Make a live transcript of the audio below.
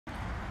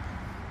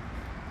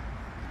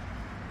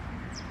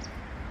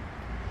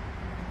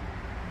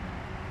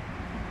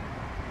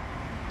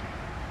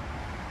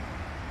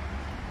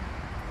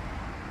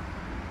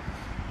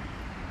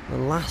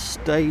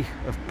last day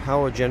of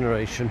power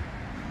generation,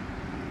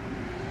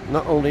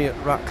 not only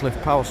at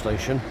Ratcliffe Power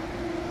Station,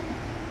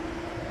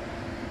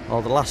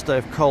 or the last day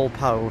of coal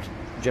powered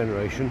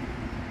generation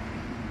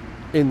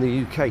in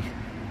the UK.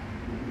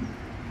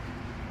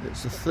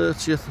 It's the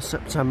 30th of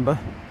September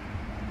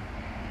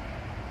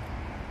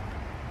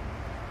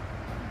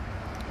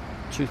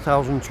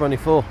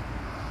 2024.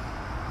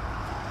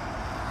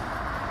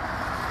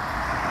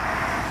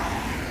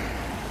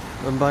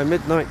 And by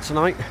midnight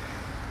tonight,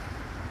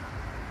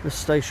 this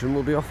station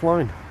will be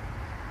offline.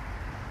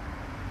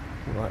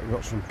 Like we've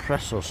got some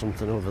press or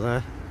something over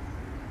there.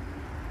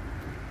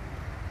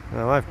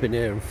 Now I've been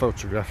here and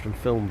photographed and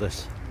filmed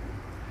this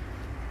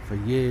for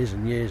years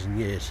and years and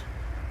years.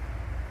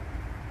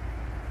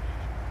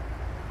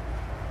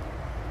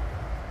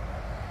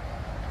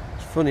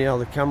 It's funny how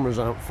the cameras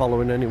aren't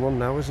following anyone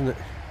now, isn't it?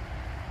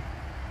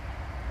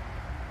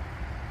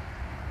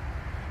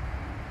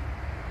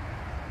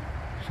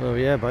 So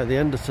yeah, by the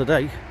end of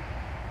today,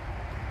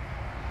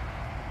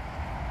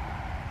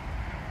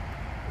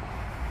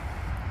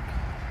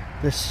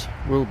 this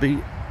will be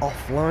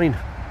offline.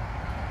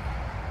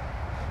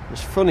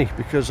 It's funny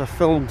because I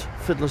filmed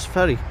Fiddler's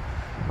Ferry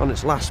on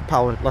its last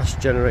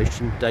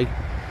generation day,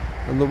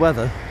 and the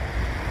weather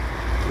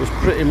was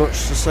pretty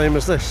much the same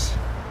as this.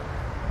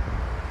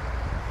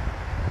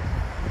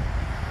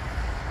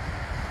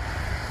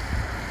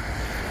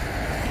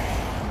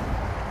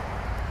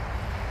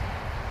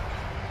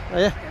 Oh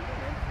yeah?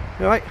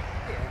 You alright?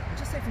 I'm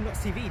just saying from Lots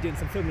TV doing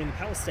some filming on the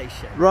power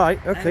station. Right,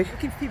 okay.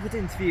 Looking for people to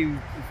interview,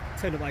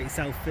 turn up like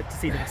yourself to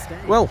see the next day.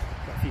 Well,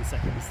 for a few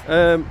seconds.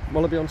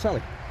 Will I be on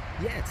telly?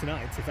 Yeah,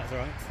 tonight, if that's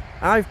alright.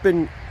 I've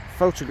been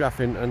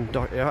photographing and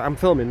I'm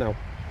filming now,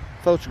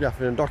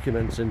 photographing and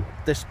documenting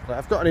this.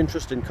 I've got an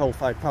interest in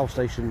coal-fired power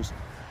stations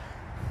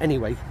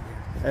anyway.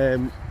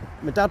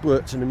 My dad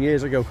worked in them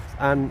years ago,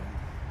 and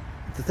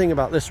the thing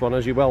about this one,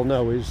 as you well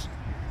know, is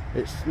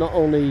it's not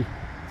only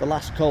the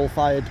last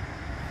coal-fired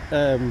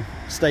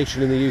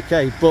station in the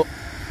UK, but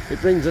it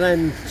brings an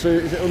end to,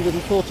 is it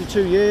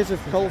 142 years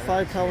of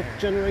coal-fired power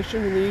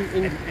generation in the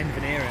end of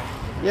an era.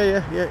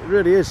 Yeah, it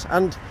really is.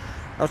 And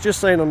I was just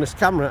saying on this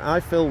camera, I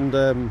filmed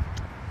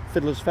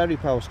Fiddler's Ferry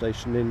power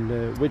station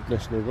in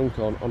Widnes near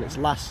Runcorn on its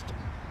last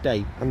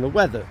day, and the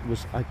weather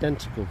was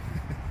identical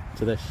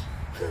to this.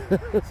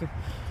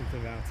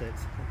 Something about it.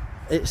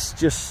 It's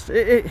just,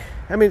 I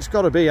mean, it's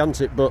got to be,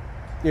 hasn't it? But,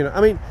 you know, I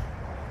mean,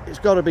 it's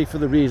got to be for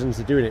the reasons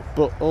they're doing it,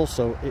 but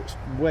also it's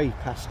way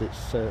past its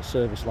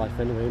service life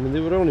anyway. I mean, they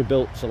were only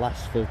built to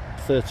last for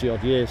 30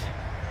 odd years.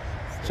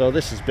 So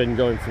this has been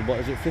going for, what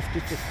is it,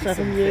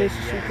 57 years,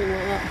 yeah. Something like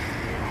that?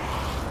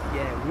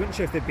 Yeah, we weren't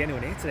sure if there'd be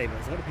anyone here today, but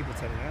there's a lot of people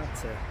turning out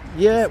to...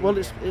 Yeah,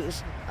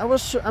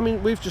 well, I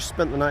mean, we've just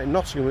spent the night in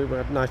Nottingham. We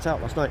had a night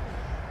out last night,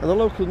 and the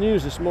local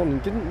news this morning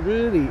didn't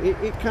really,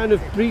 it kind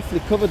of briefly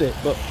covered it,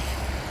 but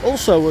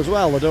also as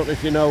well, I don't know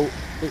if you know,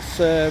 it's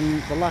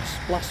the last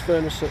blast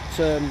furnace at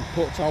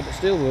Port Talbot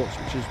Steelworks,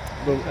 which is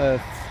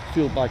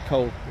fueled by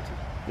coal,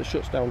 that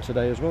shuts down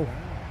today as well.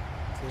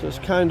 So it's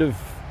kind of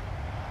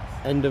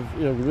end of,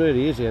 you know,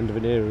 really is the end of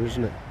an era,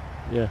 isn't it?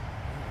 Yeah.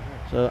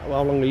 So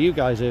how long are you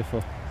guys here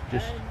for?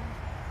 Just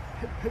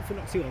hopefully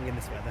not too long in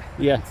this weather.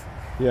 Yeah.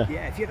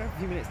 Yeah, if you had a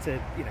few minutes to,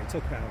 you know,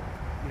 talk about,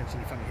 you know,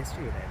 your family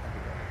history with it, that'd be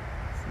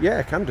great. Yeah,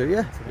 I can do.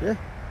 Yeah.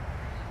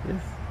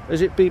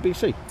 Is it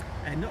BBC?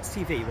 Not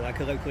TV, but like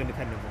a local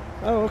independent one.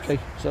 Oh, okay.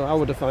 So how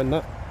would I find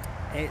that?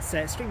 It's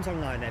streams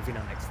online every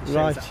night. The show's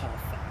Right. at 5:30.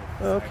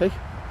 Oh, okay.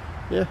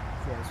 Yeah.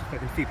 So I've spoken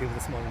to a few people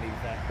this morning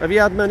who've... Have you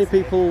had many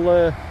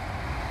people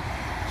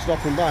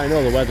stopping by? I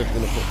know the weather's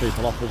going to put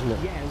people off, isn't it?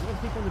 Yeah, there's a lot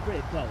of people on the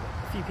bridge. Well,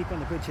 a few people on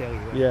the bridge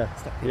earlier.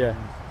 Yeah.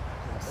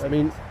 I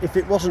mean, if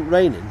it wasn't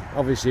raining,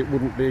 obviously it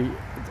wouldn't be.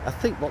 I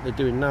think what they're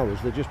doing now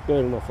is they're just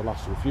burning off the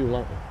last of the fuel,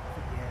 aren't they?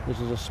 Yeah. This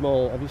is a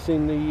small. Have you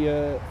seen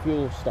the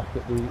fuel stack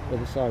at the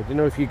other side? You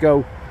know, if you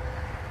go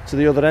to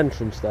the other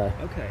entrance there,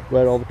 okay,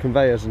 where all the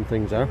conveyors and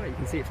things are, right, you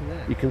can see it from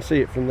there. You can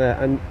see it from there,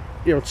 and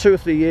you know, 2 or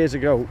 3 years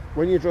ago,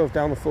 when you drove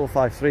down the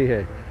 453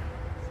 here,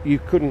 you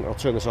couldn't. I'll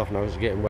turn this off now. It's getting wet.